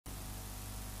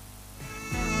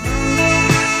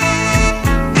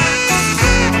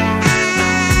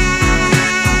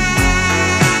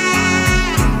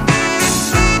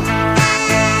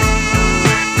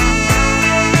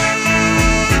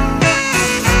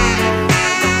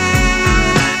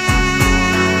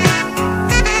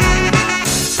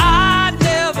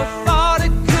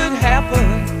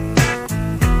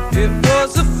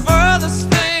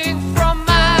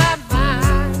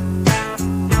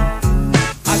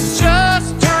just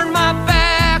turned my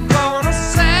back on a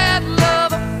sad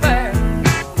love affair,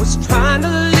 was trying to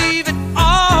leave it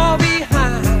all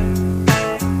behind.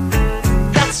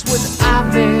 That's when I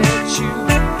met you,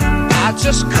 I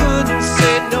just couldn't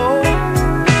say no.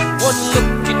 One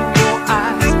look in your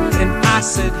eyes and I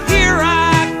said, here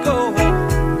I go.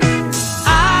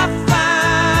 I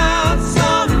found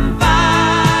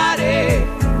somebody,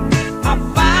 I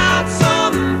found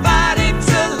somebody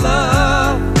to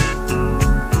love.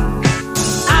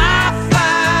 I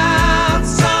found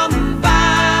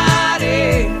somebody,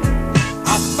 I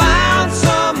found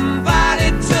somebody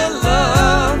to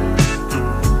love.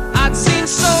 I'd seen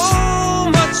so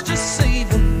much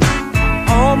deceiving,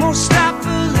 almost stopped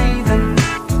believing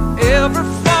ever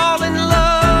fall in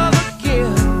love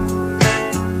again.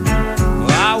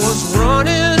 Well, I was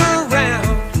running around,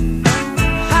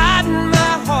 hiding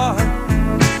my heart,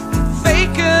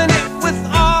 faking it with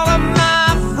all of my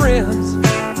friends.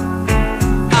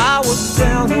 I was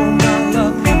down on my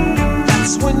luck,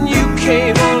 that's when you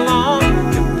came along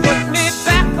and put me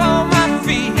back on my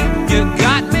feet. You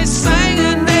got me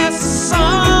singing this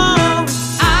song.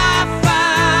 I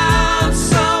found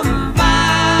somebody,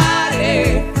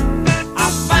 I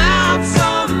found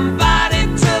somebody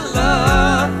to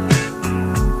love.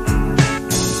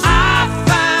 I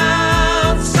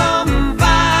found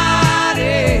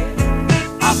somebody,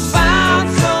 I found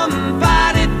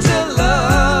somebody to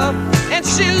love. And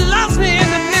she loves me in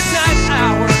the midnight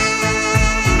hour.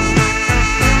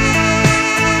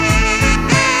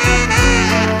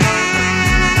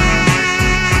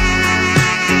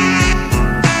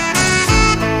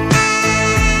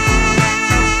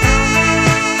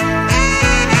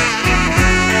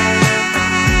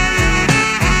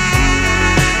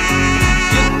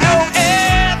 You know,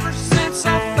 ever since I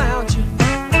found you,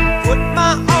 put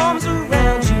my arms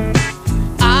around you,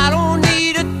 I don't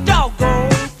need a doggone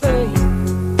thing.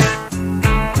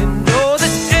 You know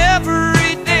that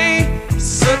every day is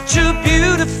such a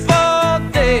beautiful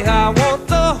day. I want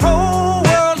the whole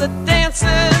world to dance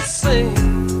and sing.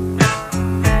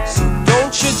 So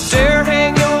don't you dare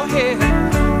hang your head,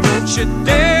 don't you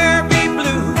dare be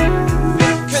blue.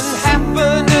 It can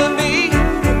happen to me,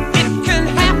 it can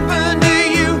happen to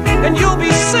you, and you'll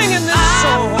be singing this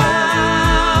song. I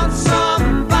found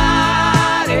somebody,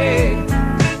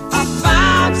 I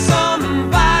found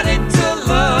somebody to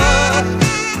love.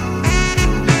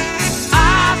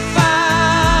 I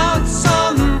found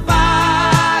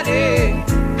somebody,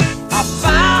 I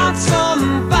found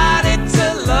somebody to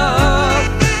love.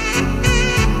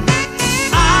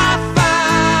 I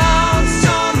found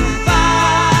somebody,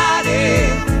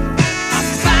 I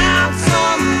found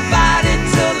somebody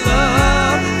to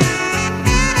love.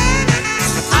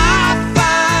 I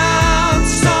found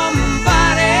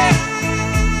somebody,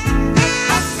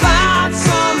 I found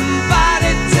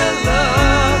somebody to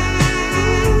love.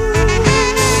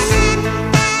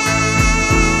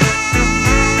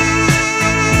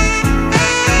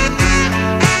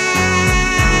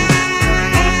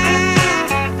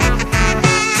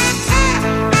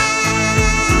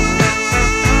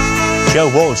 Joe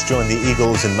Walsh joined the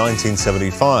Eagles in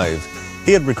 1975.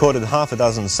 He had recorded half a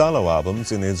dozen solo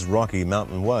albums in his Rocky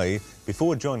Mountain way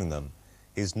before joining them.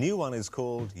 His new one is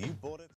called You Bought It.